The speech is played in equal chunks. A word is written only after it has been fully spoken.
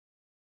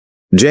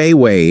J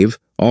wave,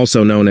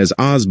 also known as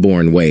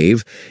Osborn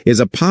wave, is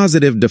a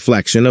positive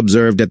deflection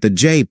observed at the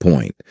J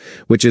point,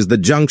 which is the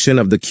junction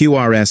of the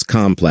QRS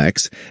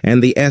complex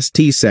and the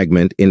ST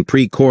segment in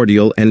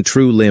precordial and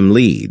true limb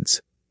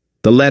leads.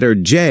 The letter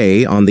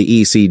J on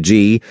the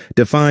ECG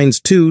defines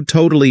two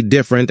totally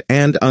different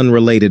and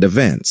unrelated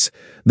events.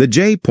 The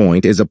J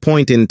point is a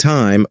point in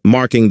time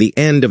marking the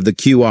end of the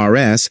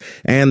QRS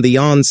and the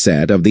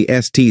onset of the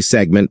ST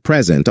segment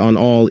present on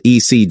all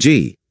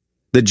ECG.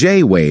 The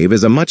J wave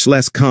is a much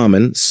less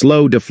common,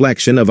 slow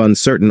deflection of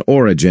uncertain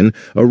origin,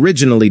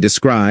 originally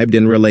described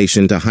in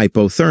relation to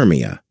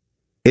hypothermia.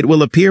 It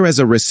will appear as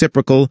a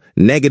reciprocal,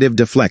 negative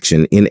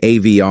deflection in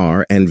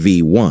AVR and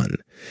V1.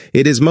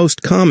 It is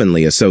most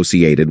commonly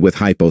associated with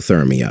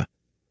hypothermia,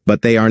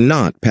 but they are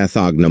not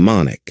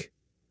pathognomonic.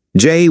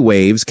 J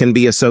waves can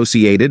be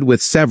associated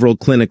with several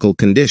clinical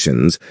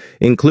conditions,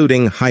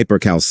 including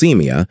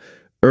hypercalcemia,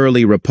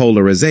 early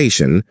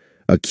repolarization,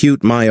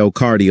 acute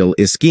myocardial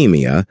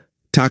ischemia,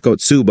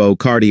 Takotsubo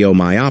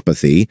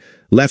cardiomyopathy,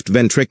 left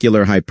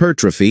ventricular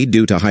hypertrophy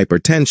due to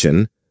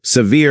hypertension,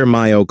 severe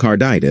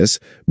myocarditis,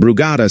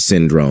 Brugada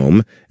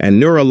syndrome, and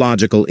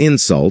neurological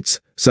insults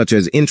such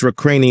as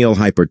intracranial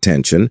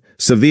hypertension,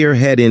 severe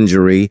head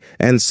injury,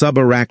 and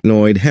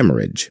subarachnoid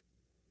hemorrhage.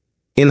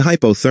 In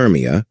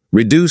hypothermia,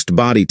 reduced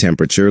body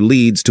temperature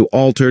leads to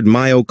altered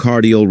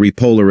myocardial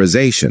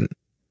repolarization.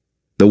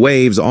 The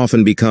waves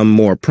often become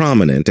more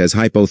prominent as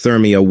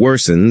hypothermia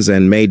worsens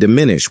and may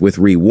diminish with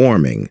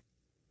rewarming.